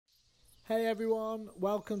Hey everyone,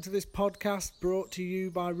 welcome to this podcast brought to you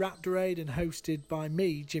by Raptorade and hosted by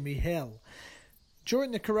me, Jimmy Hill.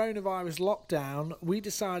 During the coronavirus lockdown, we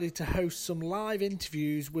decided to host some live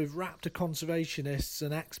interviews with raptor conservationists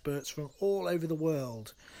and experts from all over the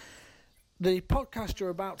world. The podcast you're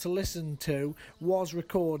about to listen to was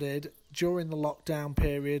recorded during the lockdown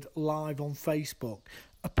period live on Facebook.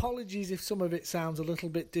 Apologies if some of it sounds a little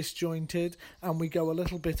bit disjointed and we go a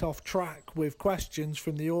little bit off track with questions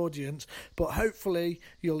from the audience, but hopefully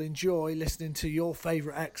you'll enjoy listening to your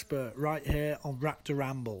favourite expert right here on Raptor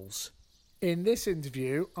Rambles. In this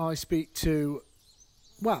interview, I speak to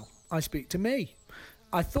me.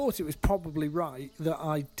 I thought it was probably right that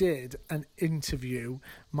I did an interview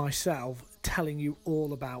myself telling you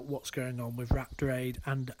all about what's going on with Raptorade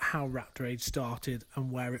and how Raptorade started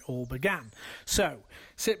and where it all began. So,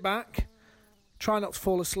 sit back, try not to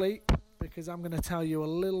fall asleep, because I'm going to tell you a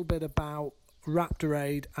little bit about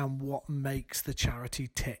Raptorade and what makes the charity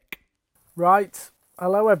tick. Right,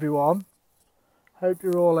 hello everyone. Hope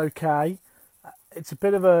you're all okay. It's a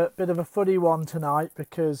bit of a funny one tonight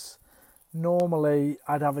because normally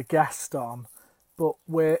I'd have a guest on, but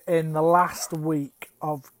we're in the last week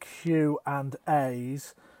of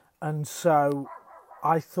Q&As, and so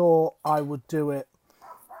I thought I would do it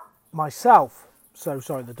myself. So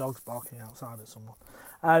sorry, the dog's barking outside at someone.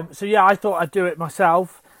 I thought I'd do it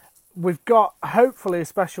myself. We've got hopefully a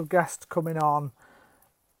special guest coming on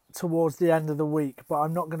towards the end of the week, but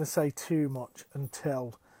I'm not going to say too much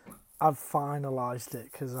until I've finalised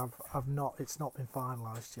it, because it's not been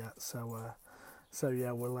finalised yet. So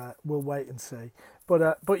yeah, we'll wait and see.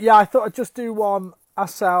 But yeah, I thought I'd just do one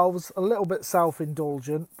ourselves, a little bit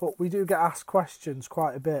self-indulgent, but we do get asked questions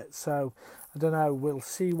quite a bit. So I don't know. We'll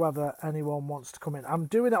see whether anyone wants to come in. I'm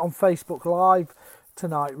doing it on Facebook Live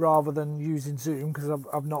tonight rather than using Zoom, because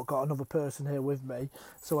I've not got another person here with me,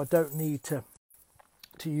 so I don't need to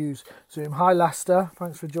use Zoom. Hi Lester,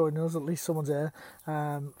 thanks for joining us. At least someone's here.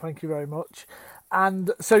 Thank you very much.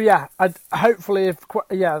 And so yeah,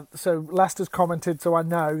 so Lester's commented, so I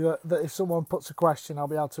know that if someone puts a question, I'll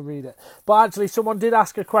be able to read it. But actually, someone did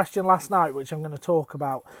ask a question last night, which I'm going to talk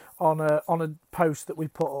about on a post that we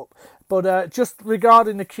put up. But just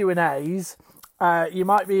regarding the Q&As, you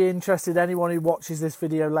might be interested, anyone who watches this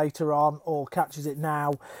video later on or catches it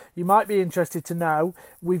now, you might be interested to know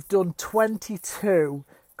we've done 22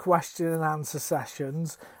 question and answer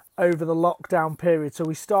sessions over the lockdown period. So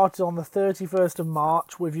we started on the 31st of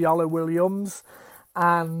March with Yola Williams,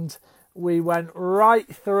 and we went right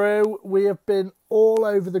through. We have been all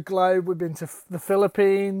over the globe. We've been to the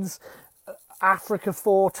Philippines, Africa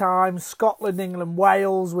 4 times, Scotland, England,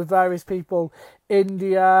 Wales with various people,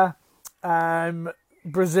 India,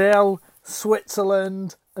 Brazil,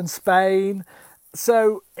 Switzerland and Spain.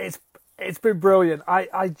 So it's been brilliant.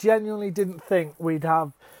 I genuinely didn't think we'd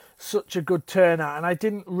have such a good turnout, and I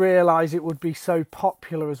didn't realise it would be so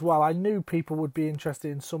popular as well. I knew people would be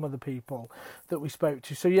interested in some of the people that we spoke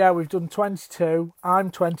to. So yeah, we've done 22,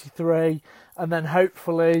 I'm 23, and then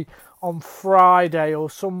hopefully on Friday or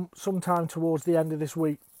sometime towards the end of this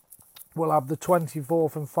week we'll have the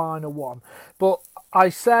 24th and final one. But I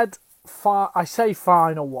say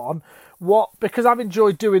final one, because I've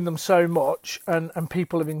enjoyed doing them so much, and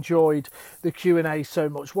people have enjoyed the Q&A so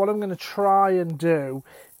much. What I'm going to try and do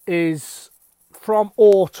is, from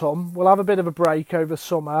autumn, we'll have a bit of a break over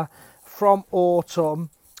summer. From autumn,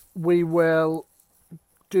 we will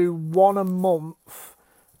do one a month,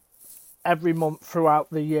 every month throughout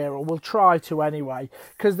the year, or we'll try to anyway,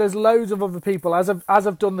 because there's loads of other people. As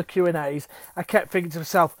I've done the Q&As, I kept thinking to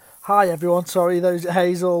myself, hi everyone, sorry, those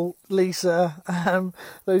Hazel, Lisa,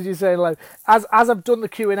 those you saying hello. As I've done the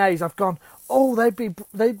Q&As, I've gone, oh, they'd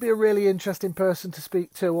be a really interesting person to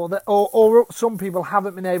speak to, or some people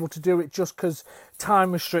haven't been able to do it just because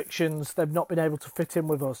time restrictions, they've not been able to fit in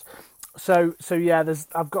with us. So yeah,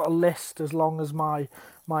 I've got a list as long as my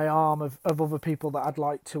arm of other people that I'd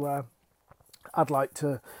like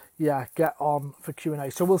to get on for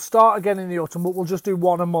Q&A. So we'll start again in the autumn, but we'll just do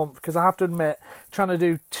one a month, because I have to admit, trying to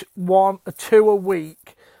do two a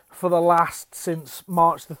week for the last, since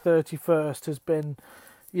March the 31st has been,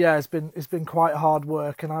 it's been quite hard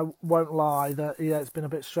work, and I won't lie that it's been a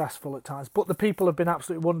bit stressful at times. But the people have been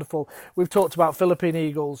absolutely wonderful. We've talked about Philippine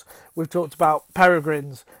eagles, we've talked about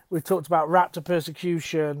peregrines, we've talked about raptor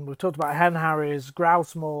persecution, we've talked about hen harriers,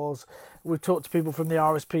 grouse moors, we've talked to people from the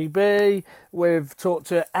RSPB, we've talked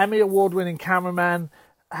to Emmy award-winning cameraman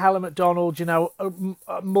Helen McDonald,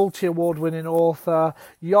 a multi-award winning author,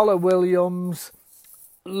 Yola Williams,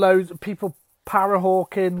 loads of people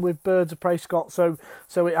parahawking with Birds of Prey Scott, so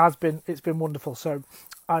it's been wonderful. So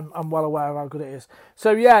I'm well aware of how good it is.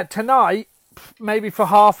 So yeah, tonight, maybe for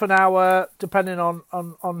half an hour, depending on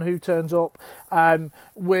who turns up,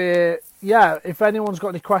 if anyone's got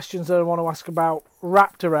any questions that I want to ask about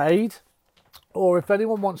Raptorade, or if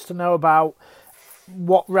anyone wants to know about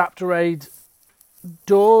what Raptorade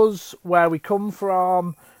does, where we come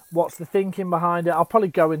from, what's the thinking behind it, I'll probably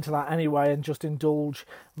go into that anyway and just indulge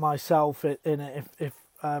myself in it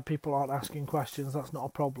if people aren't asking questions. That's not a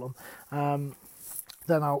problem.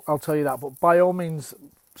 Then I'll tell you that. But by all means,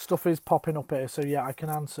 stuff is popping up here, so yeah, I can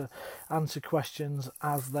answer questions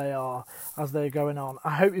as they're going on.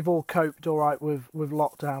 I hope you've all coped all right with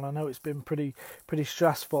lockdown. I know it's been pretty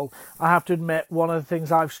stressful. I have to admit, one of the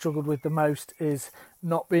things I've struggled with the most is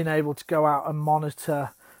not being able to go out and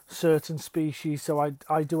monitor certain species. So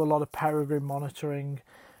I do a lot of peregrine monitoring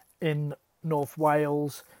in North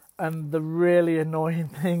Wales, and the really annoying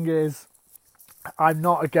thing is I'm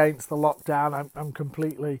not against the lockdown. I'm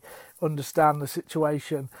completely understand the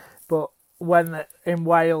situation, but when in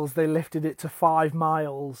Wales they lifted it to 5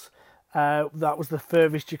 miles, that was the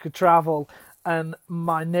furthest you could travel, and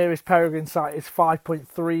my nearest peregrine site is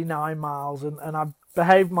 5.39 miles, and I've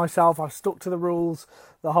behaved myself. I've stuck to the rules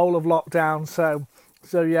the whole of lockdown, so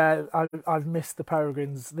yeah, I've missed the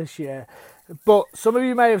peregrines this year. But some of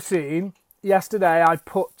you may have seen yesterday I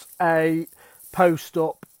put a post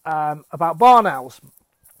up about barn owls.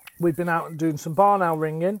 We've been out and doing some barn owl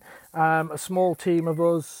ringing, a small team of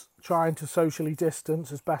us trying to socially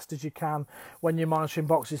distance as best as you can when you're monitoring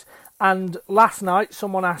boxes. And last night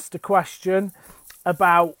someone asked a question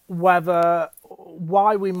about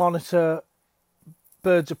why we monitor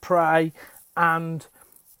birds of prey, and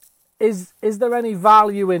is there any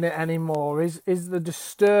value in it anymore? Is the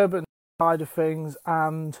disturbance side of things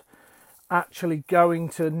and actually going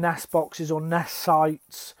to nest boxes or nest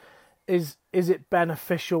sites, is it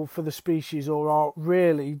beneficial for the species, or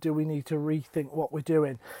really do we need to rethink what we're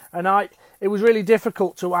doing? And it was really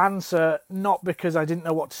difficult to answer, not because I didn't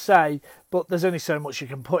know what to say, but there's only so much you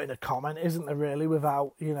can put in a comment, isn't there, really,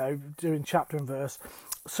 without doing chapter and verse.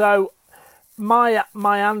 So my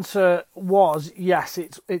answer was yes,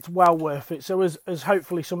 it's well worth it. So as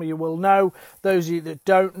hopefully some of you will know, those of you that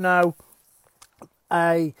don't know,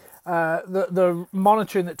 the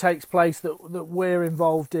monitoring that takes place that we're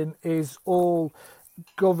involved in is all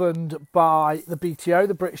governed by the BTO,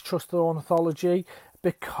 the British Trust of Ornithology,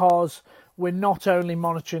 because we're not only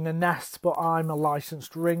monitoring the nests, but I'm a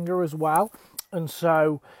licensed ringer as well. And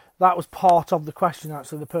so that was part of the question.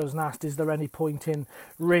 Actually, the person asked, is there any point in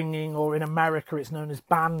ringing, or in America it's known as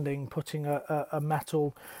banding, putting a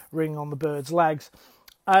metal ring on the bird's legs?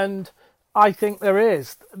 And I think there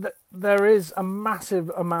is a massive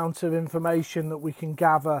amount of information that we can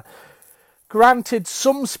gather. Granted,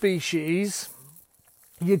 some species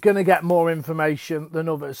you're going to get more information than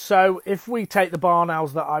others. So if we take the barn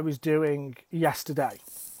owls that I was doing yesterday,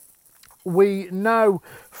 we know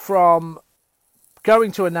from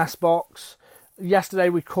going to a nest box, yesterday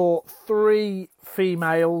we caught 3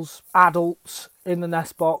 females, adults, in the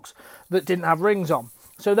nest box that didn't have rings on.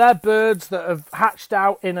 So they're birds that have hatched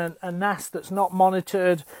out in a nest that's not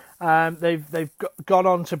monitored. They've gone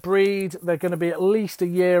on to breed. They're going to be at least a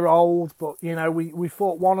year old, but we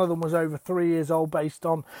thought one of them was over 3 years old based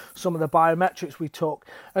on some of the biometrics we took,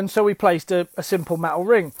 and so we placed a simple metal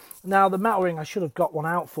ring. Now the metal ring, I should have got one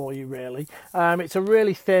out for you really. It's a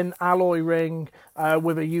really thin alloy ring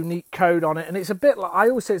with a unique code on it, and it's a bit like, I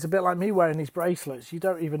always say it's a bit like me wearing these bracelets. You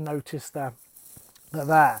don't even notice they're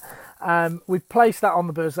there. We've placed that on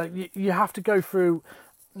the birds. Like you have to go through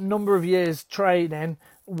a number of years training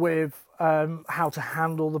with how to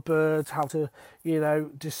handle the birds, how to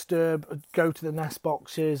disturb, go to the nest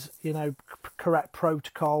boxes, correct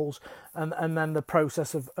protocols, and then the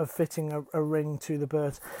process of fitting a ring to the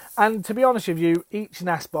birds. And to be honest with you, each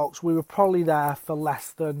nest box we were probably there for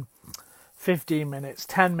less than 15 minutes,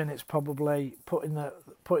 10 minutes probably, putting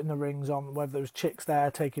the rings on, whether there was chicks there,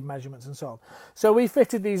 taking measurements and so on. So we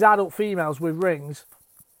fitted these adult females with rings.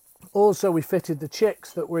 Also, we fitted the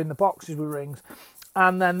chicks that were in the boxes with rings,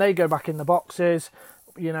 and then they go back in the boxes.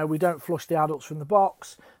 We don't flush the adults from the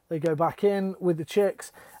box. They go back in with the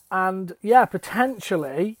chicks, and yeah,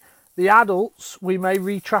 potentially the adults we may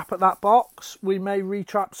retrap at that box. We may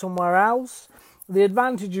retrap somewhere else. The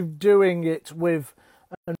advantage of doing it with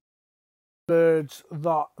birds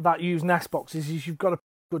that use nest boxes is you've got a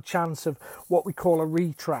good chance of what we call a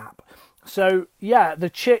retrap. So yeah, the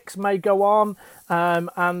chicks may go on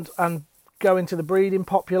and go into the breeding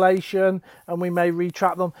population, and we may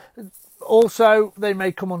retrap them. Also, they may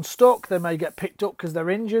come unstuck, they may get picked up because they're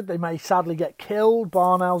injured, they may sadly get killed.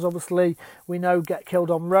 Barn owls, obviously, we know get killed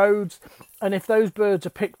on roads. And if those birds are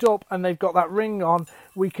picked up and they've got that ring on,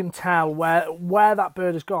 we can tell where that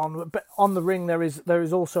bird has gone. But on the ring there is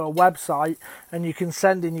also a website, and you can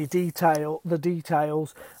send in the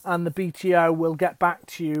details, and the BTO will get back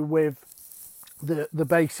to you with the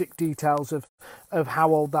basic details of how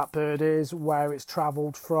old that bird is, where it's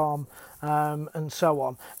travelled from, and so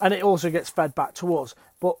on. And it also gets fed back to us.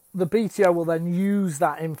 But the BTO will then use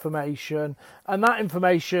that information, and that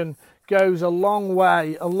information goes a long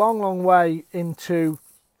way into,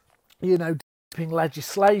 developing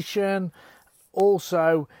legislation.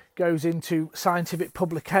 Also goes into scientific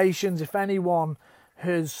publications. If anyone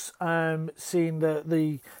has seen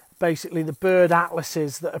basically the bird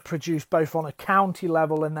atlases that are produced both on a county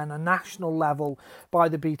level and then a national level by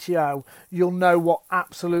the BTO, you'll know what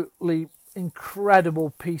absolutely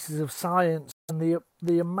incredible pieces of science and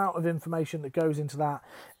the amount of information that goes into that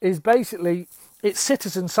is basically, it's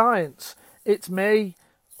citizen science. It's me,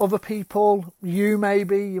 other people, you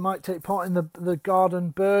might take part in the Garden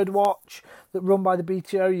Bird Watch that run by the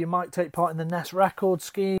BTO, you might take part in the Nest Record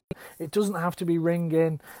Scheme. It doesn't have to be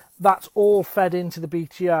ringing. That's all fed into the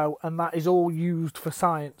BTO, and that is all used for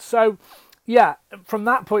science. So, yeah, from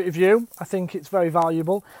that point of view, I think it's very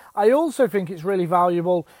valuable. I also think it's really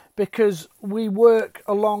valuable because we work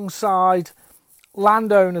alongside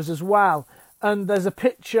landowners as well. And there's a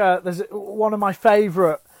picture, one of my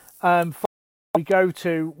favourite we go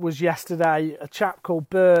to was yesterday, a chap called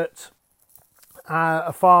Bert,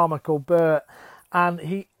 a farmer called Bert, and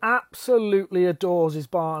he absolutely adores his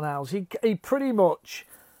barn owls. He pretty much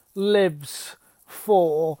lives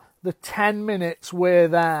for the 10 minutes we're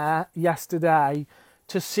there yesterday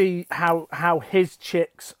to see how his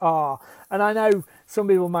chicks are. And I know some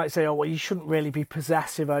people might say, oh, well, you shouldn't really be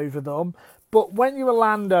possessive over them. But when you're a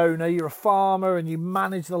landowner, you're a farmer and you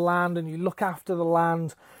manage the land and you look after the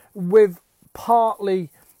land with partly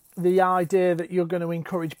the idea that you're going to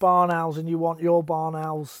encourage barn owls and you want your barn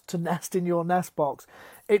owls to nest in your nest box,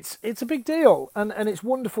 it's a big deal and it's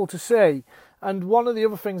wonderful to see. And one of the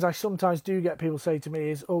other things I sometimes do get people say to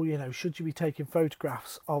me is, oh, should you be taking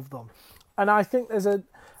photographs of them? And I think there's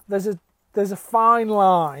a fine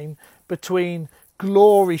line between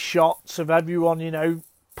glory shots of everyone,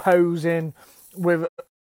 posing with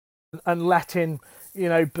and letting,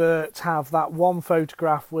 Bert have that one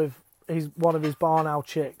photograph with one of his barn owl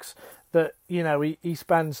chicks that, he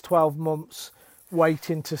spends 12 months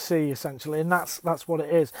waiting to see, essentially, and that's what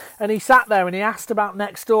it is. And he sat there and he asked about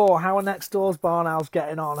next door. How are next door's barn owls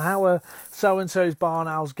getting on? How are so and so's barn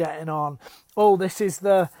owls getting on? Oh, this is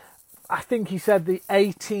I think he said the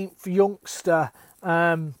 18th youngster.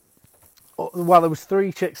 Well, there was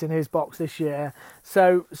 3 chicks in his box this year.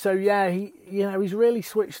 So yeah, he's really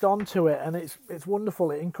switched on to it, and it's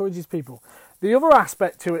wonderful. It encourages people. The other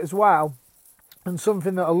aspect to it as well, and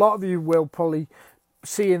something that a lot of you will probably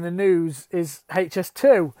see in the news, is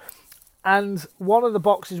HS2. And one of the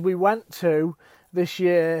boxes we went to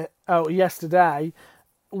yesterday,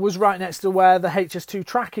 was right next to where the HS2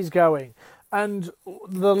 track is going. And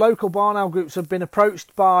the local barn owl groups have been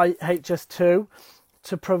approached by HS2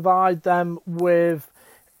 to provide them with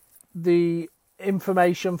the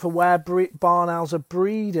information for where barn owls are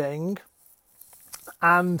breeding,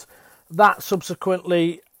 and that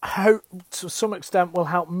subsequently, to some extent, will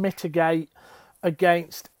help mitigate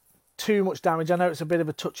against too much damage. I know it's a bit of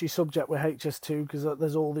a touchy subject with HS2 because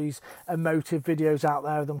there's all these emotive videos out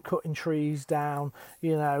there of them cutting trees down,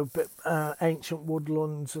 ancient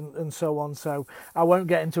woodlands and so on. So I won't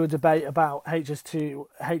get into a debate about HS2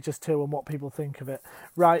 and what people think of it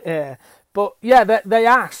right here. But yeah, they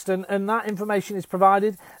asked, and that information is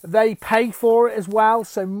provided. They pay for it as well,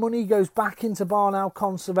 so money goes back into barn owl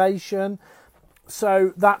conservation.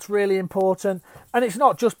 So that's really important. And it's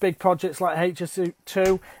not just big projects like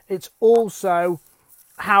HS2, it's also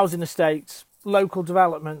housing estates, local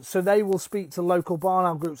development. So they will speak to local barn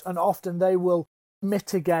owl groups, and often they will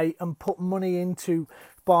mitigate and put money into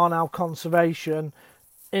barn owl conservation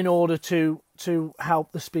in order to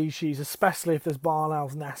help the species, especially if there's barn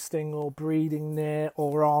owls nesting or breeding near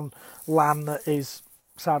or on land that is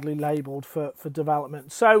sadly labelled for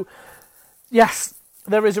development. So yes,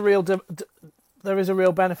 there is a real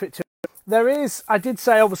benefit to it. I did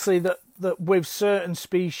say obviously that with certain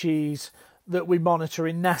species that we monitor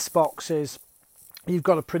in nest boxes, you've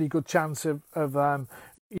got a pretty good chance of a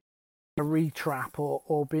retrap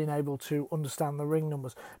or being able to understand the ring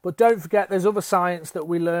numbers. But don't forget, there's other science that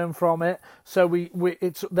we learn from it. So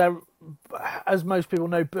it's there, as most people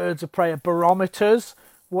know, birds of prey are barometers,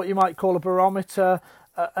 what you might call a barometer.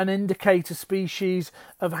 an indicator species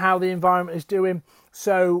of how the environment is doing.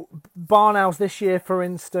 So barn owls this year, for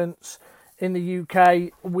instance, in the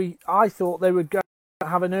UK, I thought they would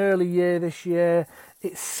have an early year this year.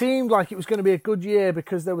 It seemed like it was going to be a good year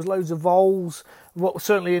because there was loads of voles. Well,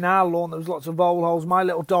 certainly in our lawn there was lots of vole holes. My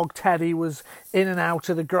little dog Teddy was in and out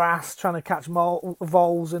of the grass trying to catch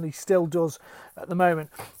voles, and he still does at the moment.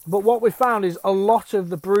 But what we found is a lot of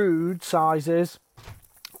the brood sizes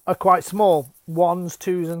are quite small, 1s,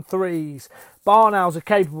 2s and 3s. Barn owls are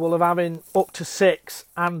capable of having up to 6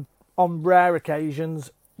 and on rare occasions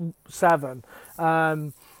 7.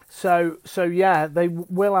 So yeah, they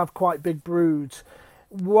will have quite big broods.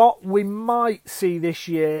 What we might see this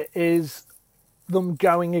year is them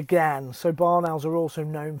going again. So barn owls are also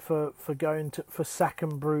known for going for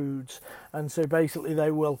second broods, and so basically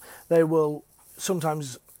they will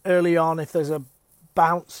sometimes early on, if there's a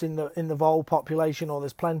bounce in the vole population or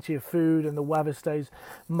there's plenty of food and the weather stays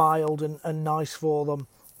mild and nice for them,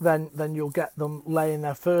 then you'll get them laying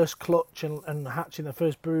their first clutch and hatching their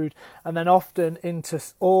first brood, and then often into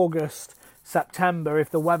August, September, if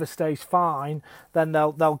the weather stays fine, then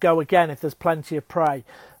they'll go again if there's plenty of prey.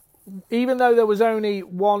 Even though there was only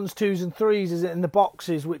 1s, 2s and 3s in the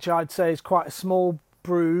boxes, which I'd say is quite a small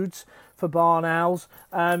broods for barn owls,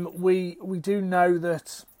 we do know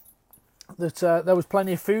that there was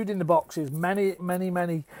plenty of food in the boxes. Many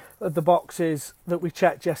of the boxes that we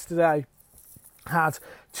checked yesterday had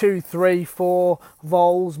 2, 3, 4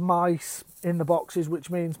 voles, mice in the boxes, which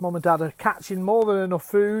means mum and dad are catching more than enough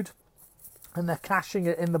food and they're caching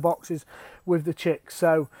it in the boxes with the chicks.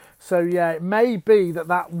 So yeah, it may be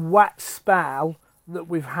that wet spell that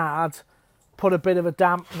we've had put a bit of a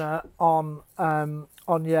dampener on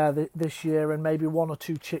this year, and maybe 1 or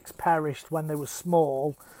 2 chicks perished when they were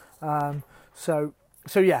small. So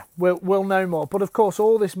yeah, we'll know more. But of course,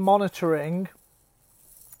 all this monitoring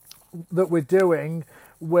that we're doing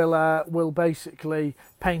will basically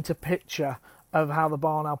paint a picture of how the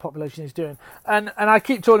barn owl population is doing. And I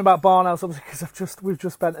keep talking about barn owls obviously because we've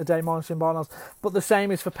just spent a day monitoring barn owls, but the same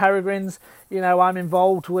is for peregrines. You know, I'm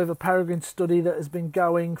involved with a peregrine study that has been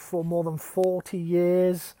going for more than 40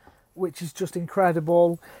 years, which is just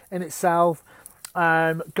incredible in itself.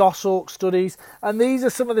 Goshawk studies, and these are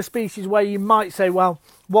some of the species where you might say, well,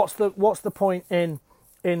 what's the point in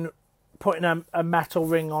putting a metal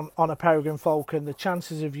ring on a peregrine falcon? The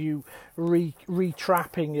chances of you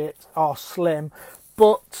retrapping it are slim.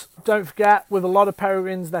 But don't forget, with a lot of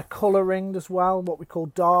peregrines, they're colour ringed as well, what we call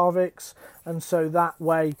Darviks, and so that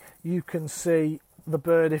way you can see the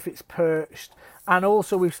bird if it's perched. And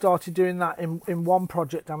also we've started doing that in one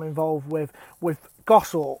project I'm involved with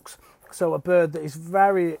goshawks. So a bird that is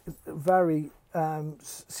very, very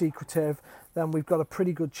secretive, then we've got a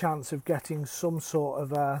pretty good chance of getting some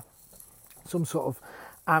sort of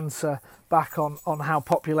answer back on how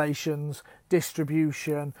populations,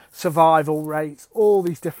 distribution, survival rates, all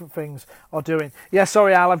these different things are doing. Yeah,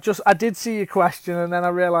 sorry Al, I did see your question and then I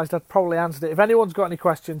realised I'd probably answered it. If anyone's got any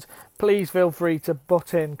questions, please feel free to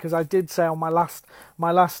butt in, because I did say on my last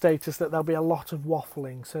status that there'll be a lot of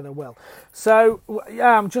waffling, so there will. So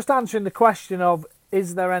yeah, I'm just answering the question of,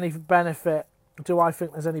 is there any benefit? Do I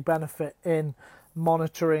think there's any benefit in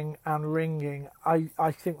monitoring and ringing?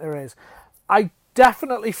 I think there is. I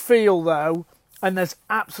definitely feel though, and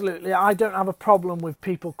I don't have a problem with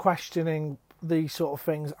people questioning these sort of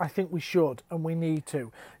things. I think we should, and we need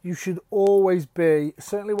to. You should always be,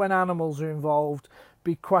 certainly when animals are involved,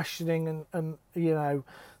 be questioning and you know,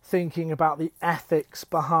 thinking about the ethics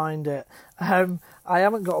behind it. I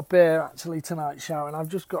haven't got a beer actually tonight, Sharon. I've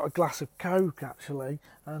just got a glass of Coke actually,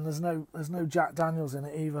 and there's no Jack Daniels in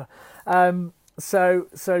it either. So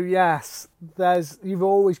yes, you've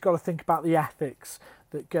always got to think about the ethics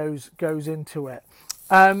that goes into it.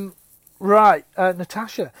 Right,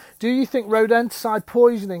 Natasha, do you think rodenticide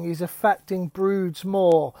poisoning is affecting broods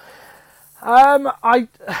more? I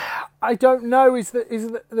don't know is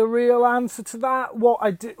the real answer to that.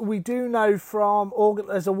 We do know from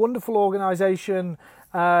there's a wonderful organisation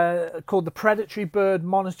called the Predatory Bird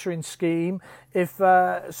Monitoring Scheme.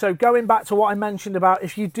 So going back to what I mentioned about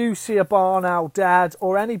if you do see a barn owl dead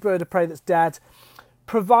or any bird of prey that's dead,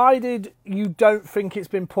 provided you don't think it's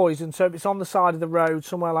been poisoned, so if it's on the side of the road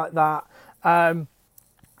somewhere like that,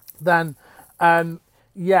 then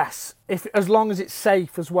yes, as long as it's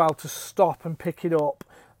safe as well to stop and pick it up,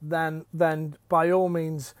 then by all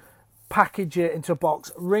means package it into a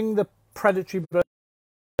box, ring the predatory bird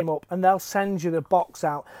up, and they'll send you the box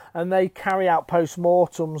out, and they carry out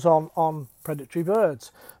post-mortems on predatory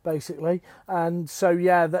birds basically. And so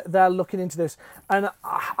yeah, they're looking into this, and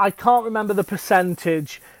I can't remember the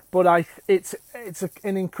percentage, but it's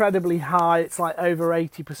an incredibly high. It's like over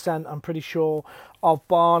 80%. I'm pretty sure of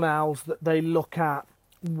barn owls that they look at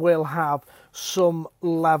will have some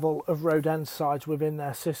level of rodenticides within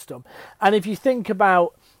their system. And if you think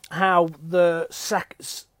about how the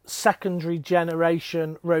secondary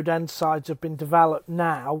generation rodenticides have been developed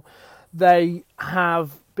now, they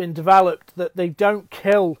have been developed that they don't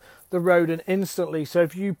kill the rodent instantly. So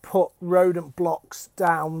if you put rodent blocks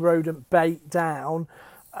down, rodent bait down,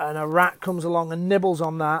 and a rat comes along and nibbles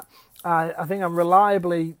on that, I think I'm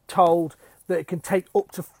reliably told that it can take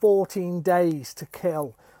up to 14 days to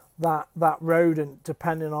kill that rodent,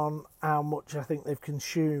 depending on how much I think they've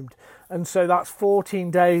consumed. And so that's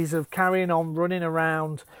 14 days of carrying on running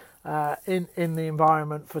around in the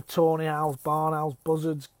environment for tawny owls, barn owls,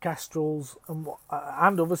 buzzards, kestrels,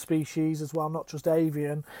 and other species as well, not just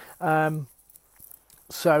avian.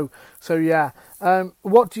 So yeah.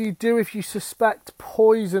 What do you do if you suspect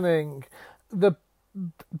poisoning? The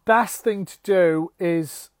best thing to do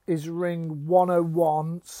is ring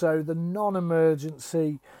 101, so the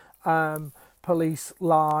non-emergency police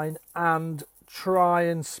line, and try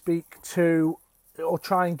and speak to, or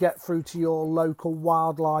try and get through to your local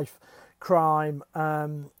wildlife crime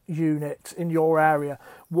unit in your area.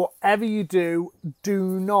 Whatever you do,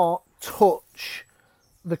 do not touch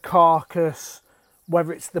the carcass,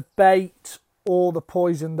 whether it's the bait or the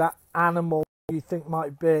poison that animal you think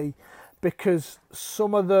might be, because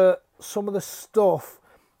some of the stuff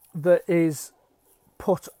that is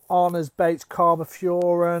put on as baits,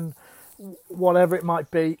 carbofuran, whatever it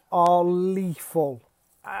might be, are lethal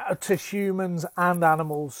to humans and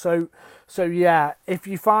animals. So yeah, if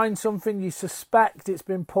you find something you suspect it's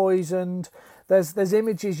been poisoned, there's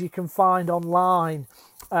images you can find online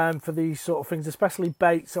for these sort of things, especially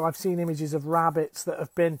bait. So I've seen images of rabbits that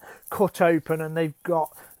have been cut open and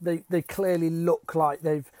they clearly look like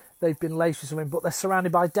they've been laced with something, but they're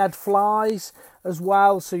surrounded by dead flies as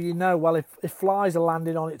well. So well, if flies are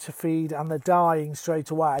landing on it to feed and they're dying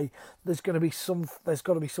straight away, there's got to be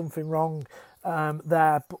something wrong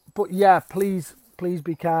there. But yeah, please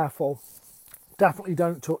be careful. Definitely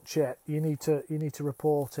don't touch it. You need to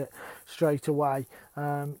report it straight away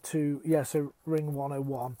so ring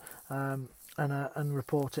 101 and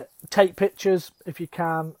report it. Take pictures if you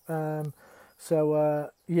can.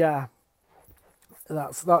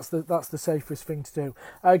 That's the safest thing to do.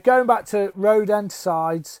 Going back to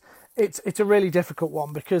rodenticides, it's a really difficult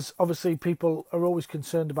one because obviously people are always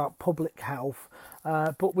concerned about public health,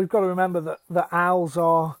 but we've got to remember that owls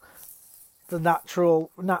are the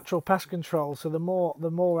natural pest control. So the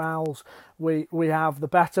more owls we have, the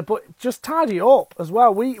better. But just tidy up as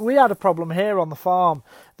well. We had a problem here on the farm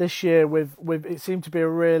this year with it seemed to be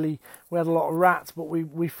we had a lot of rats, but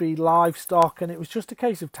we feed livestock, and it was just a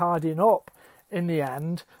case of tidying up in the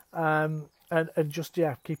end, and just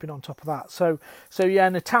keeping on top of that. So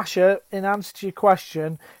Natasha, in answer to your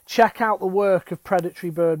question, check out the work of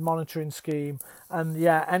Predatory Bird Monitoring Scheme, and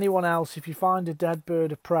anyone else, if you find a dead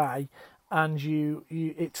bird of prey and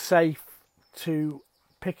it's safe to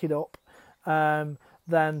pick it up,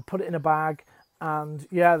 then put it in a bag. And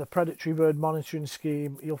the Predatory Bird Monitoring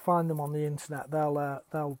Scheme, you'll find them on the internet.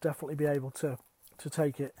 They'll definitely be able to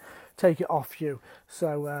take it off you.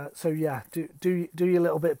 So do your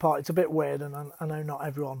little bit part. It's a bit weird, and I know not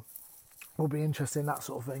everyone will be interested in that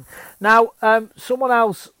sort of thing. Now, someone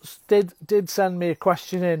else did send me a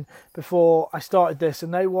question in before I started this,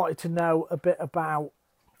 and they wanted to know a bit about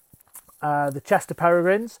the Chester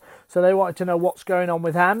Peregrines. So they wanted to know what's going on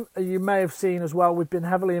with them. You may have seen as well, we've been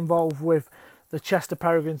heavily involved with the Chester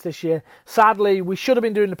Peregrines this year. Sadly, we should have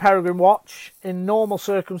been doing the Peregrine Watch. In normal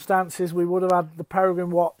circumstances, we would have had the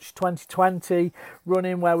Peregrine Watch 2020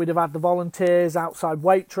 running, where we'd have had the volunteers outside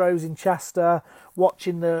Waitrose in Chester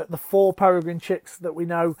watching the 4 peregrine chicks that we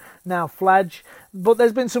know now fledge. But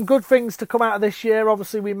there's been some good things to come out of this year.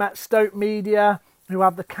 Obviously, we met Stoke Media, who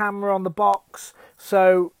have the camera on the box.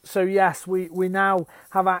 So yes, we now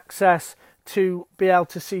have access to be able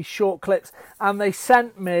to see short clips, and they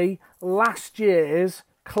sent me last year's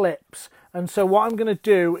clips, and so what I'm going to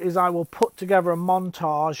do is I will put together a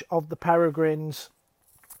montage of the peregrines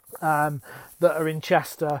that are in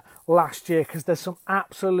Chester last year, because there's some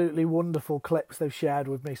absolutely wonderful clips they've shared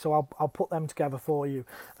with me. So I'll put them together for you,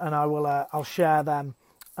 and I'll share them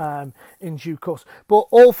in due course. But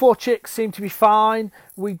all 4 chicks seem to be fine.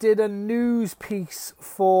 We did a news piece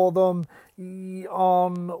for them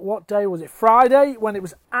on, what day was it? Friday, when it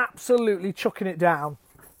was absolutely chucking it down.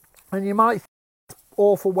 And you might think it's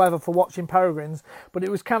awful weather for watching peregrines, but it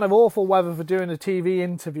was kind of awful weather for doing a TV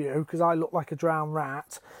interview, because I look like a drowned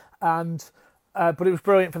rat. And But it was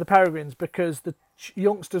brilliant for the peregrines because the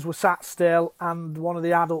youngsters were sat still and one of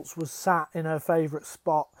the adults was sat in her favourite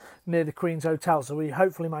spot near the Queen's Hotel. So we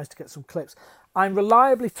hopefully managed to get some clips. I'm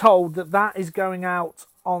reliably told that that is going out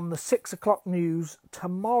on the 6 o'clock news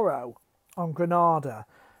tomorrow on Granada.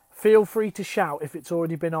 Feel free to shout if it's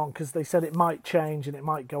already been on, because they said it might change and it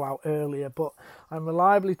might go out earlier. But I'm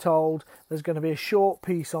reliably told there's going to be a short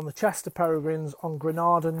piece on the Chester Peregrines on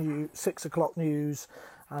Granada News, 6 o'clock news.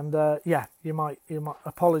 And you might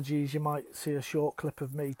apologies, you might see a short clip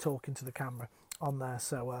of me talking to the camera on there.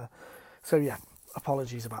 So yeah,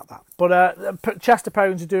 apologies about that. But Chester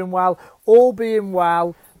Peregrines are doing well. All being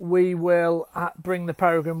well, we will bring the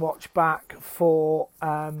Peregrine Watch back for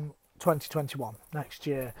 2021 next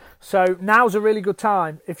year. So now's a really good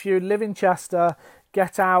time. If you live in Chester,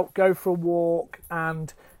 get out, go for a walk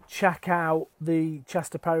and check out the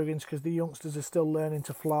Chester Peregrines, because the youngsters are still learning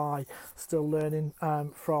to fly, still learning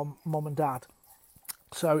from mum and dad.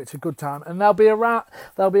 So it's a good time, and they'll be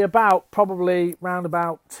about probably round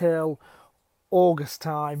about till August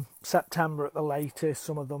time, September at the latest.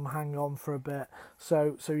 Some of them hang on for a bit.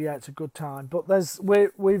 So yeah, it's a good time. But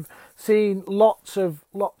we've seen lots of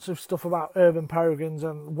stuff about urban peregrines,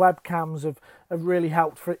 and webcams have really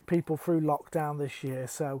helped people through lockdown this year.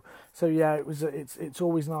 So yeah, it's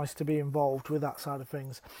always nice to be involved with that side of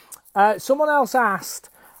things. Someone else asked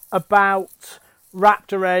about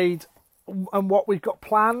Raptor Aid and what we've got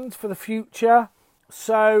planned for the future.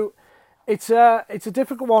 So it's a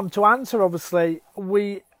difficult one to answer. Obviously,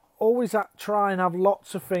 we always try and have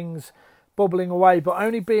lots of things bubbling away, but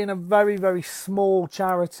only being a very, very small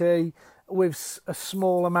charity with a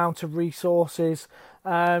small amount of resources,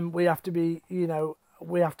 we have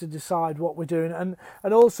to decide what we're doing.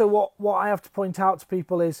 And also what I have to point out to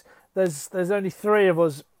people is there's only 3 of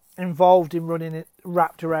us involved in running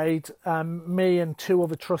Raptor Aid, me and 2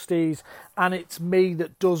 other trustees, and it's me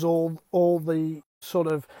that does all the sort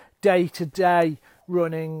of day-to-day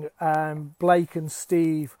running. Blake and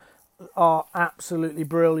Steve are absolutely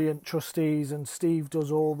brilliant trustees, and Steve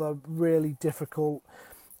does all the really difficult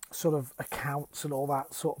sort of accounts and all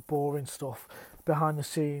that sort of boring stuff behind the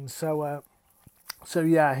scenes. So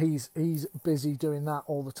yeah, he's busy doing that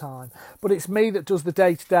all the time. But it's me that does the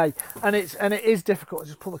day-to-day, and it is difficult. I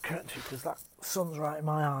just pull the curtain to because that sun's right in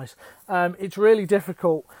my eyes. It's really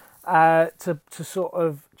difficult to sort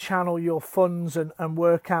of channel your funds and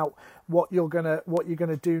work out what you're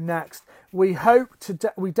gonna do next. We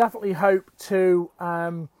definitely hope to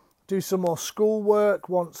do some more school work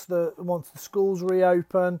once the schools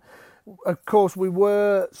reopen. Of course, we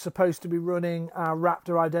were supposed to be running our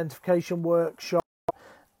Raptor identification workshop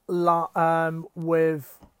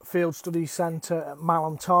with Field Studies Centre at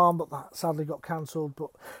Malham Tarn, but that sadly got cancelled. But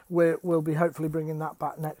we'll be hopefully bringing that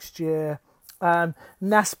back next year.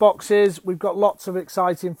 Nest boxes, we've got lots of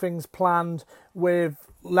exciting things planned with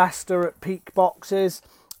Leicester at Peak Boxes,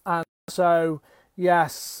 and so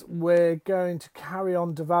yes, we're going to carry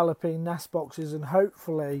on developing nest boxes, and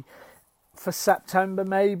hopefully for September,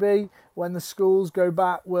 maybe when the schools go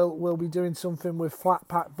back, we'll be doing something with flat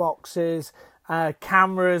pack boxes,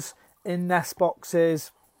 cameras in nest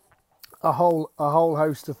boxes, a whole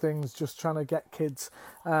host of things, just trying to get kids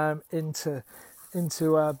into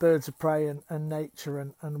birds of prey and nature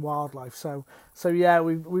and wildlife. So yeah,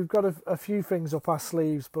 we've got a few things up our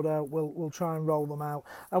sleeves, but we'll try and roll them out,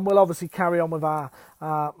 and we'll obviously carry on with our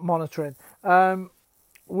monitoring.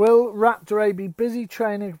 Will Raptor Aid be busy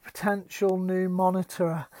training a potential new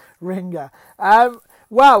monitor ringer?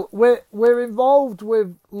 Well, we're involved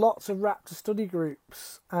with lots of Raptor study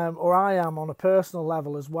groups, or I am on a personal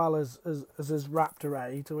level as well as Raptor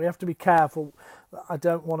Aid. We have to be careful. I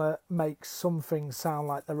don't want to make some things sound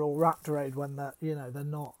like they're all Raptor Aid when they're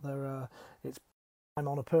not. I'm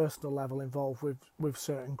on a personal level involved with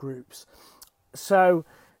certain groups. So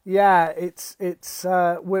yeah,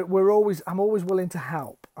 I'm always willing to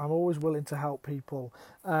help. I'm always willing to help people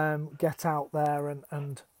get out there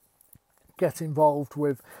and get involved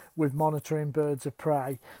with monitoring birds of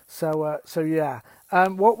prey. So yeah.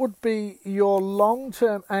 What would be your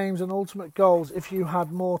long-term aims and ultimate goals if you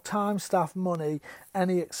had more time, staff, money,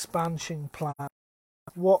 any expansion plan?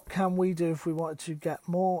 What can we do if we wanted to get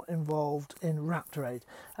more involved in Raptor Aid?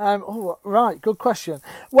 Right, good question.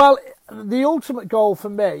 Well, the ultimate goal for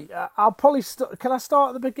me, I'll probably can I start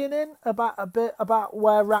at the beginning about a bit about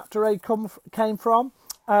where Raptor Aid came from?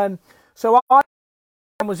 So I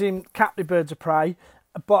was in captive birds of prey,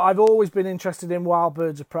 but I've always been interested in wild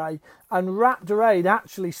birds of prey, and Raptor Aid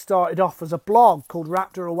actually started off as a blog called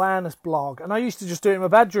Raptor Awareness Blog, and I used to just do it in my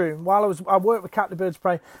bedroom while I worked with captive birds of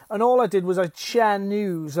prey, and all I did was I'd share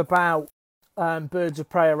news about birds of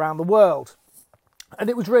prey around the world. and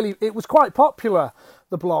it was quite popular,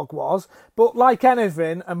 the blog was, but like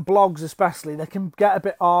anything, and blogs especially, they can get a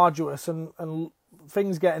bit arduous, and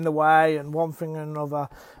things get in the way, and one thing and another,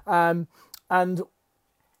 and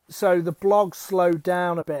so the blog slowed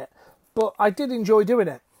down a bit, but I did enjoy doing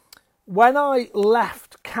it. When I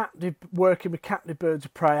left working with captive birds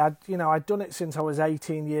of prey, I'd done it since I was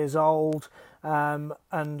 18 years old, and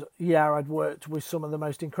yeah, I'd worked with some of the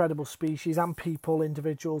most incredible species and people,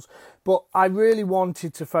 individuals, but I really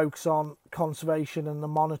wanted to focus on conservation and the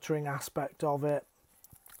monitoring aspect of it,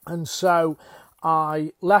 and so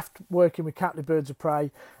I left working with captive birds of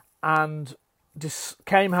prey and just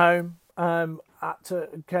came home.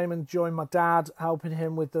 Came and joined my dad, helping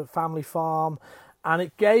him with the family farm, and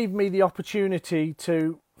it gave me the opportunity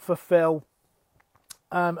to fulfill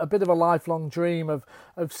a bit of a lifelong dream of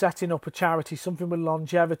setting up a charity, something with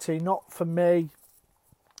longevity, not for me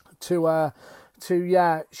to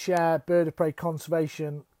share bird of prey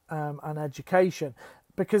conservation and education,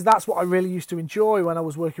 because that's what I really used to enjoy when I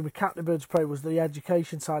was working with captive birds of prey, was the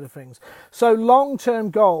education side of things. So long-term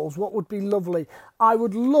goals, what would be lovely? I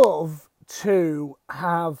would love to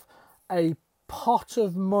have a pot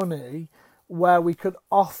of money where we could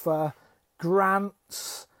offer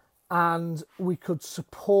grants and we could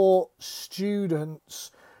support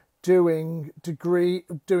students doing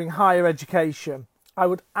higher education. I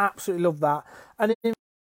would absolutely love that. And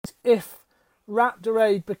if Raptor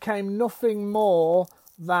Aid became nothing more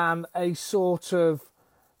than a sort of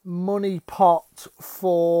money pot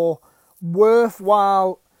for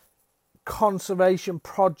worthwhile conservation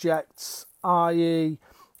projects, i.e.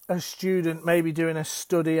 a student maybe doing a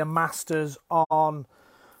study, a master's on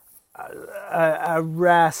a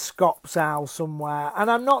rare Scops owl somewhere.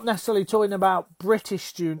 And I'm not necessarily talking about British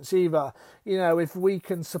students either. If we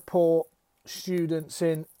can support students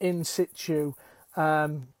in situ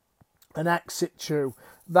and ex situ,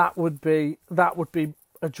 that would be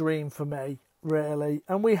a dream for me, really.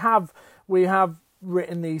 And we have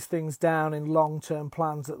written these things down in long-term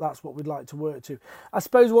plans that's what we'd like to work to. I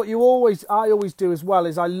suppose what I always do as well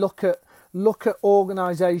is I look at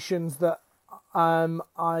organisations that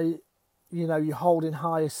you hold in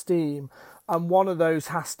high esteem, and one of those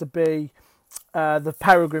has to be the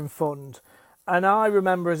Peregrine Fund. And I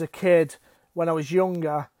remember as a kid, when I was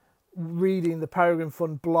younger, reading the Peregrine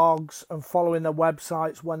Fund blogs and following their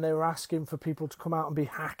websites when they were asking for people to come out and be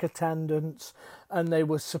hack attendants, and they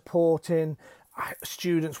were supporting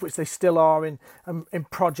students, which they still are, in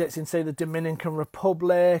projects in, say, the Dominican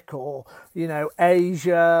Republic or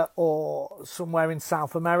Asia or somewhere in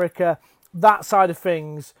South America. That side of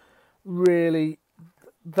things, really,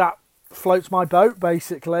 that floats my boat,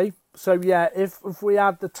 basically. So yeah, if we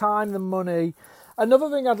had the time, the money. Another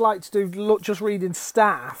thing I'd like to do, just reading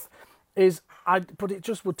staff, but it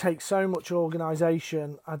just would take so much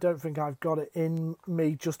organisation. I don't think I've got it in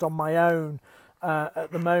me just on my own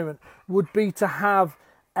at the moment. Would be to have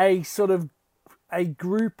a sort of a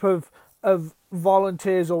group of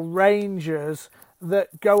volunteers or rangers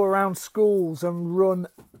that go around schools and run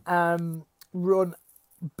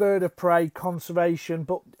bird of prey conservation,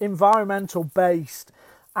 but environmental based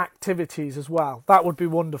activities as well. That would be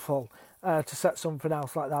wonderful. To set something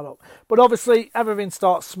else like that up. But obviously everything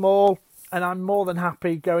starts small, and I'm more than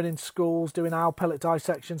happy going into schools, doing owl pellet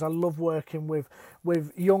dissections. I love working with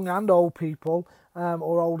young and old people,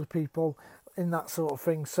 or older people, in that sort of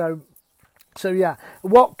thing. So yeah,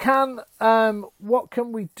 what can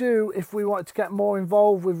we do if we wanted to get more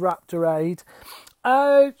involved with Raptor Aid?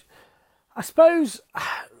 I suppose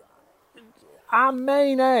our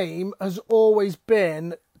main aim has always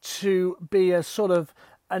been to be a sort of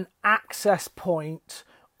an access point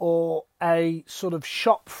or a sort of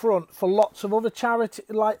shop front for lots of other charity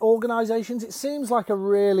organisations. It seems like a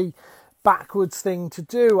really backwards thing to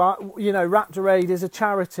do. Raptor Aid is a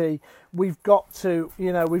charity. We've got to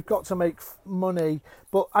make money.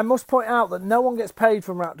 But I must point out that no one gets paid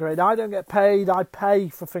from Raptor Aid. I don't get paid. I pay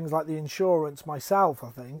for things like the insurance myself, I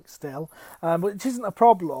think, still. But it isn't a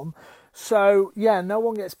problem. So yeah, no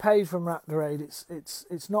one gets paid from Raptor Aid.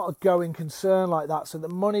 It's not a going concern like that. So the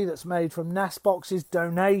money that's made from nest boxes,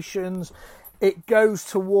 donations, it goes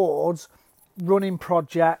towards running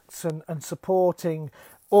projects and supporting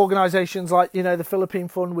organisations like the Philippine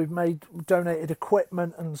Fund. We've donated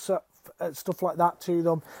equipment and stuff like that to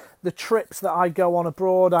them. The trips that I go on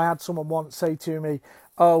abroad, I had someone once say to me,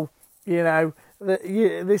 "Oh,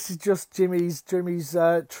 this is just Jimmy's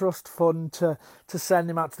trust fund to send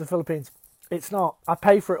him out to the Philippines." It's not. I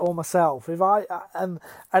pay for it all myself. And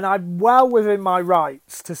I'm well within my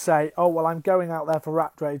rights to say, I'm going out there for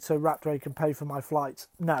Raptor Aid, so Raptor Aid can pay for my flights.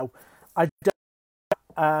 No, I don't.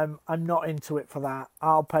 I'm not into it for that.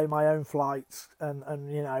 I'll pay my own flights, and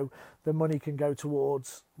the money can go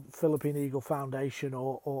towards Philippine Eagle Foundation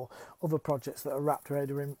or other projects that are Raptor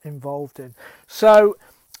Aid are involved in. So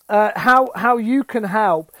how you can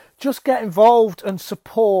help, just get involved and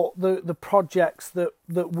support the projects that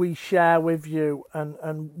we share with you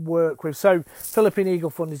and work with. So Philippine Eagle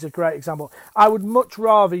Fund is a great example. I would much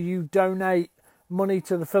rather you donate money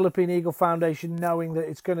to the Philippine Eagle Foundation knowing that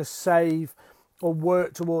it's going to save or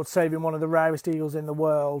work towards saving one of the rarest eagles in the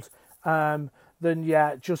world, than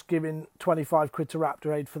just giving 25 quid to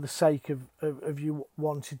Raptor Aid for the sake of you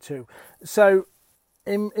wanted to. So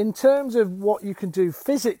in terms of what you can do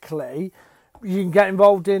physically, you can get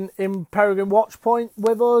involved in Peregrine Watchpoint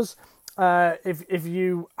with us. If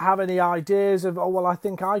you have any ideas of, I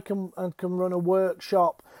think I can run a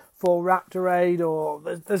workshop for Raptor Aid, or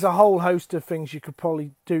there's a whole host of things you could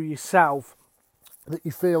probably do yourself that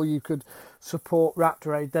you feel you could support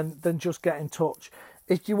Raptor Aid, then just get in touch.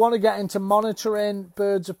 If you want to get into monitoring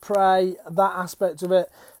birds of prey, that aspect of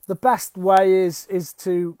it, the best way is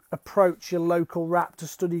to approach your local raptor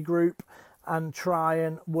study group and try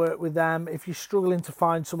and work with them. If you're struggling to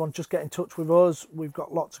find someone, just get in touch with us. We've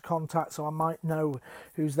got lots of contacts, so I might know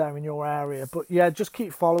who's there in your area. But yeah, just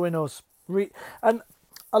keep following us. And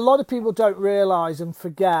a lot of people don't realise and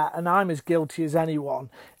forget, and I'm as guilty as anyone,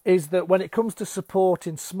 is that when it comes to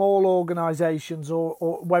supporting small organisations or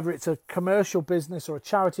whether it's a commercial business or a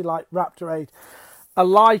charity like Raptor Aid, a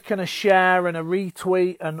like and a share and a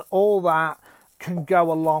retweet and all that can go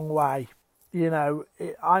a long way.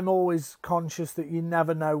 I'm always conscious that you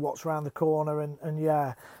never know what's around the corner,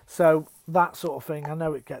 and so that sort of thing. I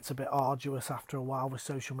know it gets a bit arduous after a while with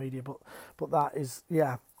social media, but that is,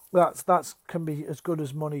 that's can be as good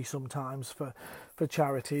as money sometimes for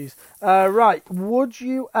charities. Right, would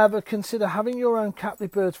you ever consider having your own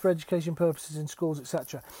captive birds for education purposes in schools,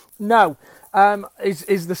 etc.? No,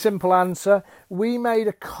 is the simple answer. We made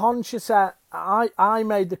a conscious, I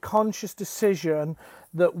made the conscious decision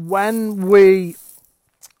that when we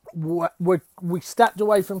stepped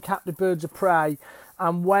away from captive birds of prey,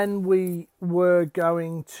 and when we were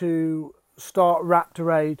going to start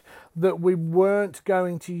Raptor Aid, that we weren't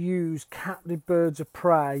going to use captive birds of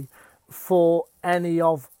prey for any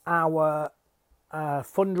of our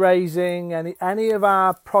fundraising, any of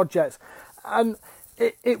our projects. And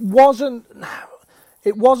it wasn't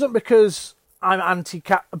because I'm anti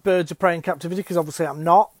birds of prey in captivity, because obviously I'm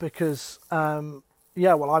not, because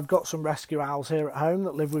I've got some rescue owls here at home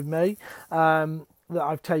that live with me, that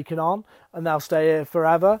I've taken on, and they'll stay here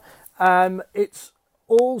forever. It's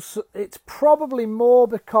probably more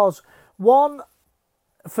because, one,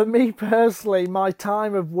 for me personally, my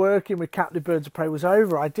time of working with captive birds of prey was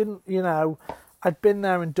over. I didn't, I'd been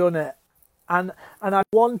there and done it, and I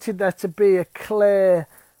wanted there to be a clear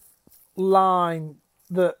line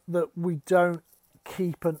that we don't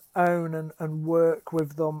keep and own and work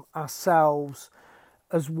with them ourselves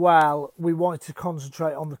as well. We wanted to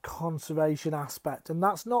concentrate on the conservation aspect, and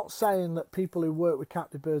that's not saying that people who work with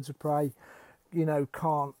captive birds of prey,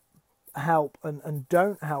 can't help and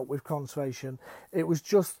don't help with conservation. It was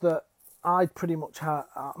just that I'd pretty much had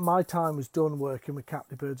my time was done working with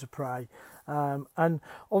captive birds of prey, and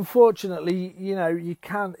unfortunately, it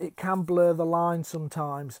can blur the line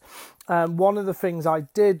sometimes. One of the things I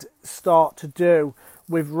did start to do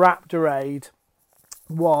with Raptor Aid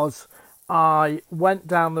was I went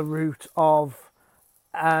down the route of,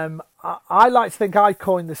 I like to think I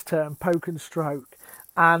coined this term, poke and stroke,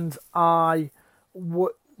 and I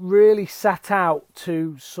really set out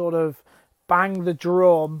to sort of bang the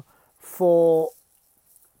drum for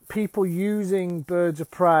people using birds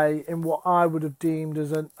of prey in what I would have deemed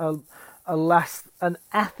as an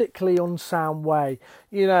ethically unsound way.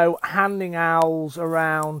 Handing owls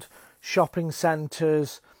around shopping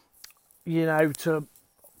centres, to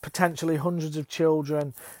potentially hundreds of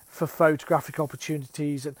children for photographic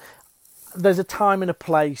opportunities. And there's a time and a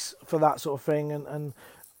place for that sort of thing. And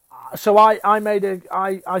so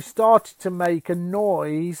I started to make a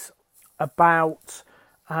noise about,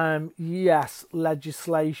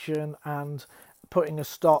 legislation and putting a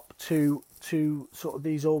stop to sort of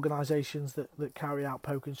these organisations that carry out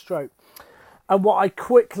poke and stroke. And what I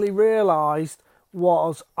quickly realised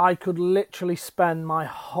was I could literally spend my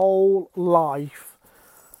whole life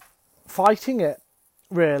fighting it,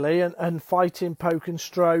 really, and fighting poke and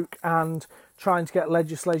stroke and trying to get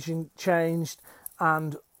legislation changed,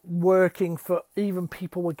 and working for, even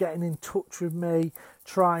people were getting in touch with me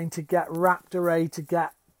trying to get Raptor Aid to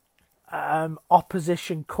get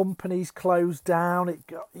opposition companies closed down.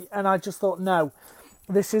 And I just thought, no,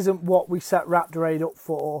 this isn't what we set Raptor Aid up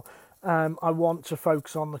for. I want to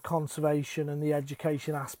focus on the conservation and the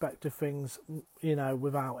education aspect of things,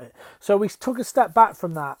 without it. So we took a step back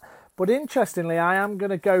from that. But interestingly, I am going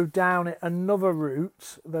to go down it another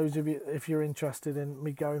route, those of you, if you're interested in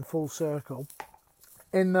me going full circle,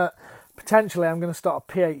 in that potentially I'm going to start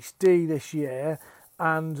a PhD this year,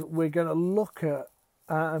 and we're going to look at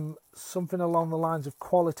something along the lines of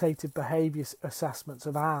qualitative behaviour assessments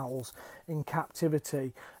of owls in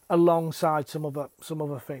captivity, alongside some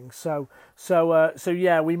other things. So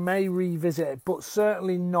yeah, we may revisit it, but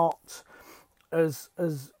certainly not as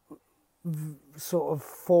sort of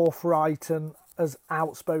forthright and as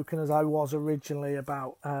outspoken as I was originally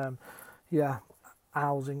about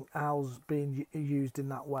owls being used in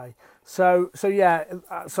that way. So yeah,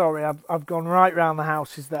 sorry, I've gone right round the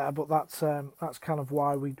houses there, but that's kind of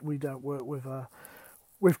why we don't work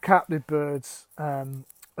with captive birds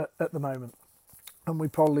at the moment, and we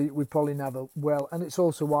probably never will. And it's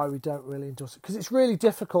also why we don't really endorse it, because it's really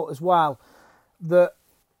difficult as well. That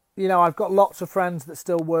I've got lots of friends that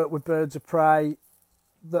still work with birds of prey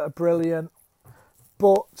that are brilliant,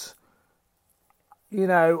 but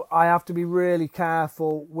I have to be really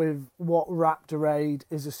careful with what Raptor Aid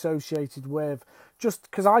is associated with, just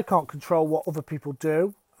because I can't control what other people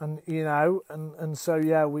do, and so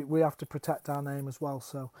yeah, we have to protect our name as well.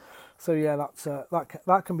 So yeah,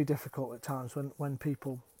 that can be difficult at times when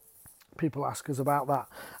people ask us about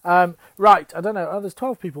that. Right, I don't know. Oh, there's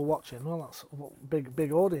 12 people watching. Well, that's a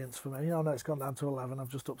big audience for me. I know it's gone down to 11. I've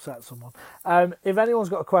just upset someone. If anyone's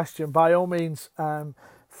got a question, by all means,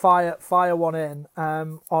 fire one in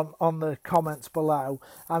on the comments below.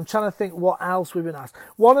 I'm trying to think what else we've been asked.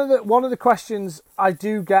 One of the questions I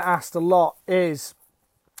do get asked a lot is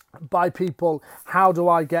by people, how do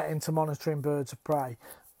I get into monitoring birds of prey?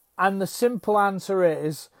 And the simple answer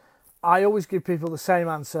is, I always give people the same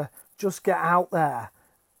answer: just get out there.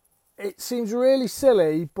 It seems really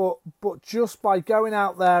silly, but just by going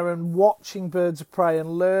out there and watching birds of prey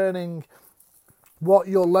and learning what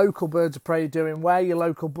your local birds of prey are doing, where your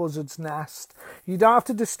local buzzards nest, you don't have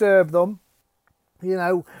to disturb them.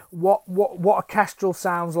 What a kestrel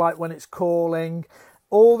sounds like when it's calling,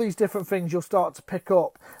 all these different things you'll start to pick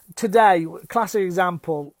up. Today, classic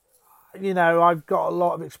example, I've got a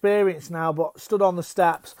lot of experience now, but stood on the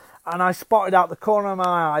steps and I spotted out the corner of my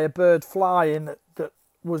eye a bird flying that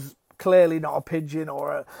was clearly not a pigeon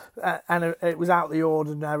and it was out the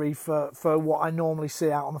ordinary for what I normally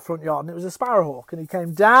see out on the front yard, and it was a sparrowhawk, and he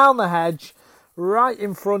came down the hedge right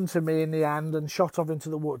in front of me in the end and shot off into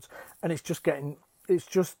the woods. And it's just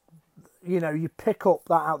you pick up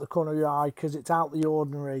that out the corner of your eye because it's out the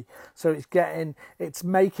ordinary, so it's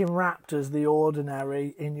making raptors the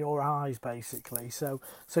ordinary in your eyes, basically. So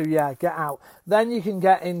yeah, get out. Then you can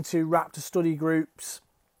get into raptor study groups.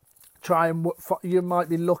 You might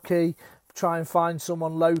be lucky, try and find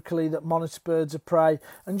someone locally that monitors birds of prey,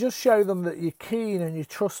 and just show them that you're keen and you're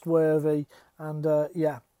trustworthy, and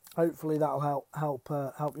hopefully that'll help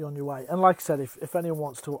you on your way. And like I said, if anyone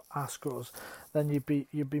wants to ask us, then you'd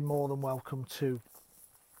be more than welcome to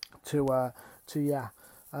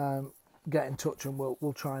get in touch, and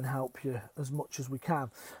we'll try and help you as much as we can.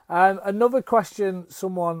 Another question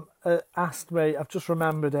someone asked me, I've just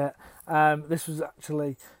remembered it. This was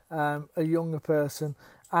actually a younger person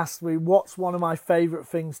asked me, what's one of my favourite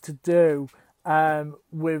things to do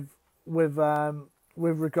with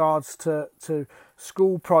regards to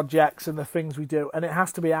school projects and the things we do, and it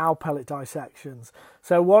has to be owl pellet dissections.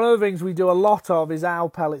 So one of the things we do a lot of is owl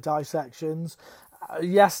pellet dissections.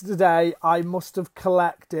 Yesterday I must have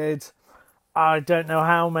collected, I don't know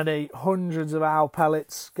how many hundreds of owl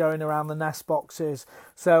pellets going around the nest boxes.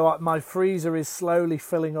 So my freezer is slowly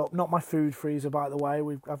filling up. Not my food freezer, by the way.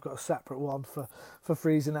 I've got a separate one for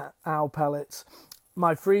freezing owl pellets.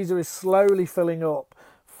 My freezer is slowly filling up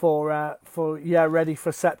for ready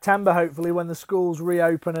for September, hopefully, when the schools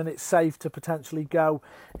reopen and it's safe to potentially go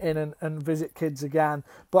in and visit kids again.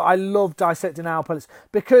 But I love dissecting owl pellets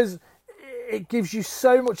because it gives you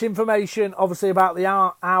so much information, obviously, about the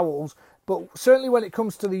owls, but certainly when it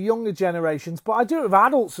comes to the younger generations, but I do it with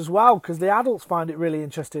adults as well, because the adults find it really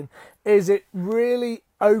interesting, is it really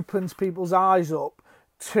opens people's eyes up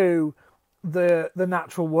to the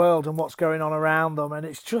natural world and what's going on around them, and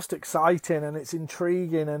it's just exciting and it's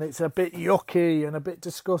intriguing and it's a bit yucky and a bit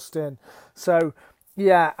disgusting. So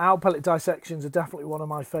yeah, owl pellet dissections are definitely one of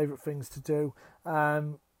my favourite things to do.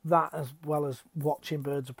 That, as well as watching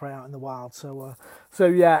birds of prey out in the wild. So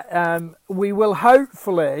yeah, we will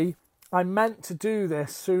hopefully, I meant to do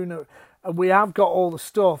this sooner, we have got all the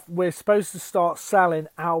stuff. We're supposed to start selling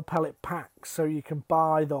owl pellet packs so you can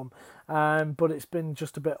buy them. But it's been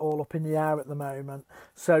just a bit all up in the air at the moment.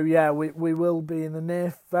 So yeah, we will be in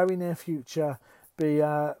the very near future be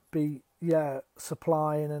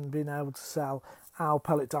supplying and being able to sell owl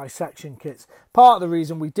pellet dissection kits. Part of the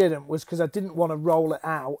reason we didn't was because I didn't want to roll it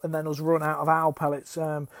out and then us run out of owl pellets,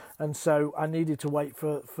 and so I needed to wait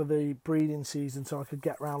for the breeding season so I could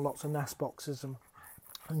get round lots of nest boxes and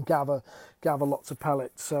gather lots of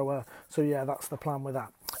pellets. So yeah, that's the plan with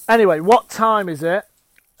that. Anyway, what time is it?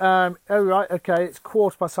 Oh right, okay, it's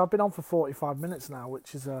 20:15. I've been on for 45 minutes now,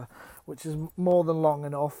 which is more than long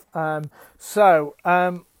enough.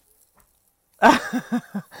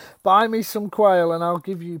 Buy me some quail and I'll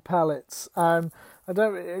give you pellets.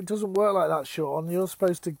 It doesn't work like that, Sean. You're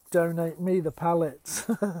supposed to donate me the pellets,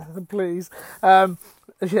 please.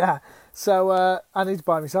 Yeah. So I need to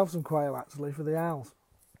buy myself some quail actually for the owls.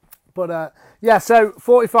 But yeah, so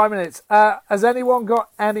 45 minutes. Has anyone got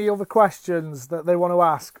any other questions that they want to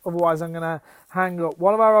ask? Otherwise, I'm going to hang up.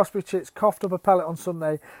 One of our osprey chicks coughed up a pellet on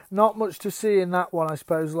Sunday. Not much to see in that one, I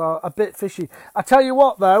suppose. A bit fishy. I tell you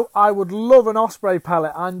what, though, I would love an osprey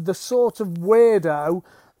pellet. I'm the sort of weirdo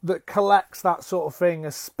that collects that sort of thing,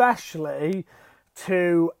 especially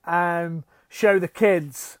to show the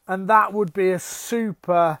kids. And that would be a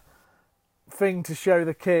super thing to show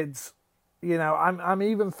the kids. You know, I'm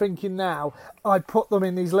even thinking now I'd put them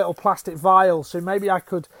in these little plastic vials, so maybe I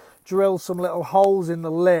could drill some little holes in the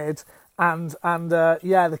lid, and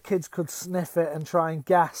the kids could sniff it and try and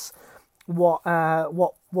guess what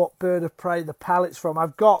bird of prey the pellet's from.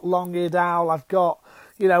 I've got long-eared owl, I've got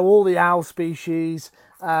all the owl species,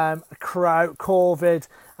 crow, corvid.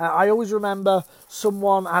 I always remember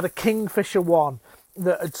someone had a kingfisher one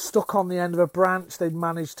that had stuck on the end of a branch they'd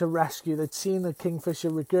managed to rescue. They'd seen the kingfisher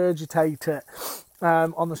regurgitate it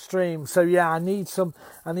on the stream. So yeah, I need some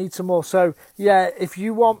more. So yeah, if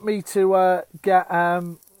you want me to get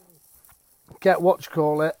what you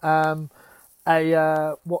call it, a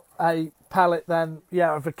pellet, then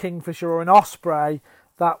yeah, of a kingfisher or an osprey,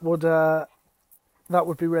 that would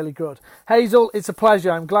be really good. Hazel, it's a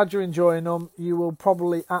pleasure. I'm glad you're enjoying them. You will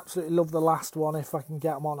probably absolutely love the last one if I can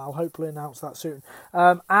get them on. I'll hopefully announce that soon.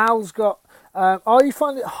 Al's got... are you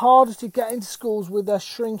finding it harder to get into schools with their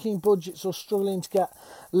shrinking budgets or struggling to get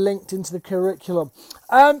linked into the curriculum?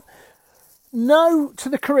 No, to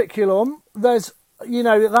the curriculum. There's...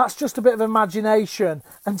 that's just a bit of imagination.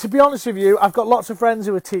 And to be honest with you, I've got lots of friends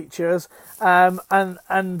who are teachers, and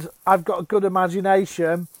I've got a good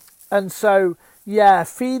imagination. And so... yeah,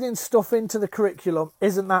 feeding stuff into the curriculum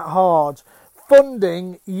isn't that hard.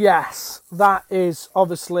 Funding, yes, that is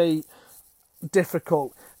obviously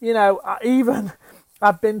difficult.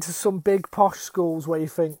 I've been to some big posh schools where you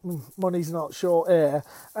think money's not short here,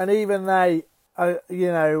 and even they, are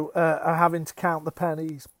having to count the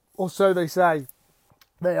pennies, or so they say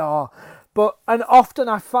they are. And often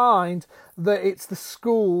I find that it's the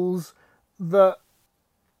schools that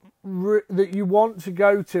you want to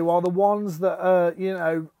go to are the ones that are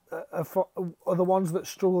the ones that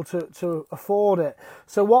struggle to afford it.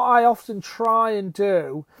 So what I often try and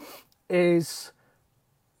do is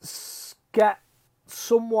get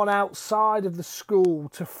someone outside of the school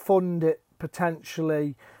to fund it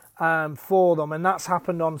potentially for them, and that's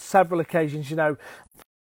happened on several occasions.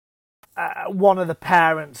 One of the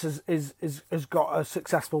parents has got a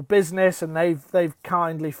successful business, and they've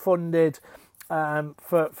kindly funded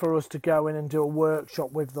for us to go in and do a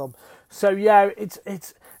workshop with them. So yeah,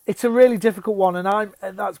 it's a really difficult one, and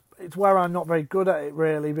it's where I'm not very good at it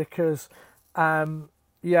really, because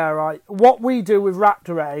what we do with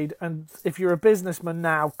Raptor Aid, and if you're a businessman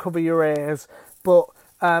now, cover your ears, but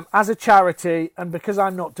as a charity, and because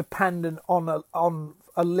I'm not dependent on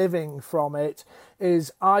a living from it,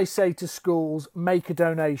 is I say to schools, make a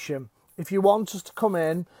donation. If you want us to come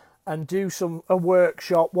in and do a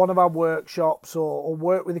workshop, one of our workshops, or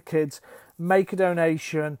work with the kids, make a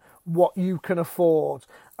donation, what you can afford.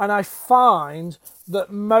 And I find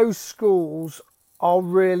that most schools are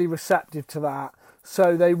really receptive to that.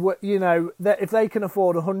 So if they can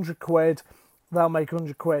afford £100, they'll make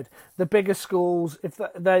 £100. The bigger schools, if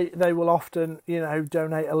they will often,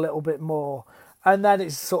 donate a little bit more. And then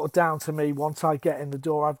it's sort of down to me. Once I get in the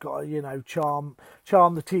door, I've got to, charm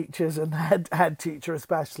the teachers and head teacher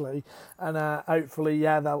especially, and hopefully,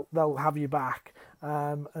 yeah, they'll have you back.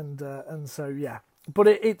 And so yeah, but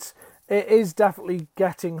it is definitely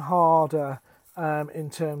getting harder in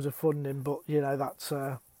terms of funding. But that's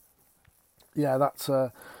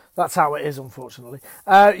how it is, unfortunately.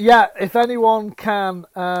 If anyone can,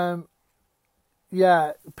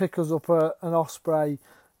 pick us up an osprey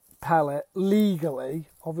pellet legally.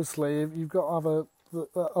 Obviously, you've got to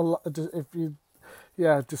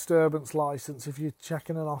have disturbance license if you're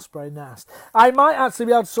checking an osprey nest. I might actually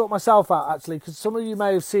be able to sort myself out, actually, because some of you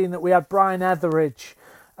may have seen that we had Brian Etheridge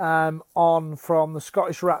on from the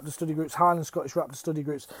Scottish Raptor Study Groups, Highland Scottish Raptor Study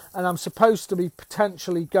Groups, and I'm supposed to be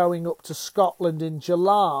potentially going up to Scotland in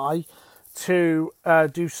July to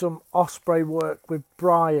do some osprey work with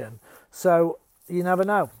Brian. So you never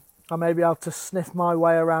know. I may be able to sniff my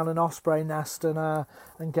way around an osprey nest and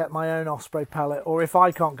get my own osprey pellet. Or if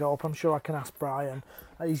I can't go up, I'm sure I can ask Brian.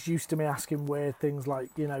 He's used to me asking weird things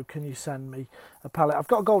like, can you send me a pellet? I've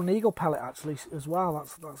got a golden eagle pellet actually as well.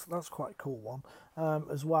 That's quite a cool one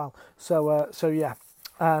as well. So yeah.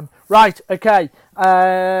 Right, okay.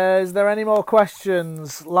 Is there any more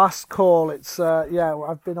questions? Last call. It's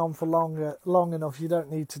I've been on for long enough. You don't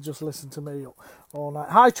need to just listen to me all night.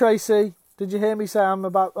 Hi Tracy. Did you hear me say I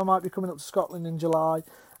might be coming up to Scotland in July?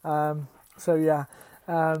 So yeah,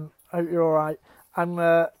 hope you're all right.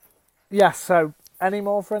 So any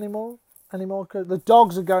more? Any more? The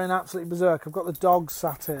dogs are going absolutely berserk. I've got the dogs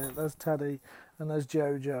sat here. There's Teddy and there's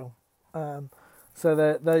Jojo. So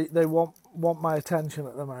they want my attention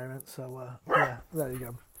at the moment. So yeah, there you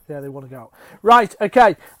go. Yeah, they want to go out. Right,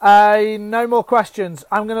 okay. No more questions.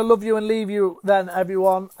 I'm going to love you and leave you then,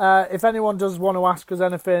 everyone. If anyone does want to ask us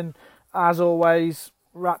anything, as always,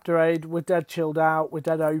 Raptor Aid, we're dead chilled out, we're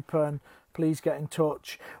dead open. Please get in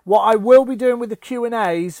touch. What I will be doing with the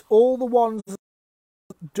Q&As, all the ones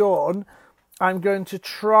done, I'm going to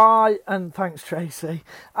try, and thanks Tracy,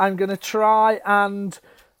 I'm going to try and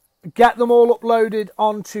get them all uploaded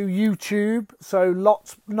onto YouTube. So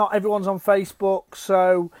not everyone's on Facebook,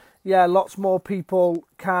 so yeah, lots more people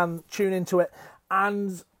can tune into it.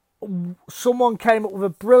 And someone came up with a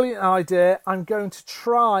brilliant idea. I'm going to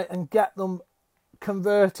try and get them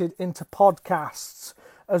converted into podcasts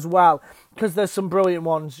as well, because there's some brilliant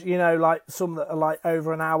ones, like some that are like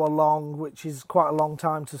over an hour long, which is quite a long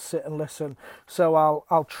time to sit and listen. So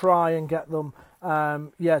I'll try and get them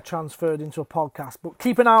transferred into a podcast. But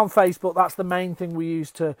keep an eye on Facebook. That's the main thing we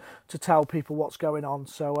use to tell people what's going on.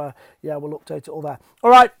 So we'll update it all there.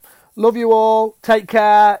 All right. Love you all. Take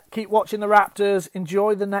care. Keep watching the Raptors.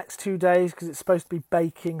 Enjoy the next 2 days because it's supposed to be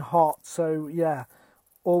baking hot. So, yeah,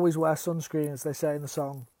 always wear sunscreen, as they say in the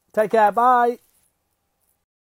song. Take care. Bye.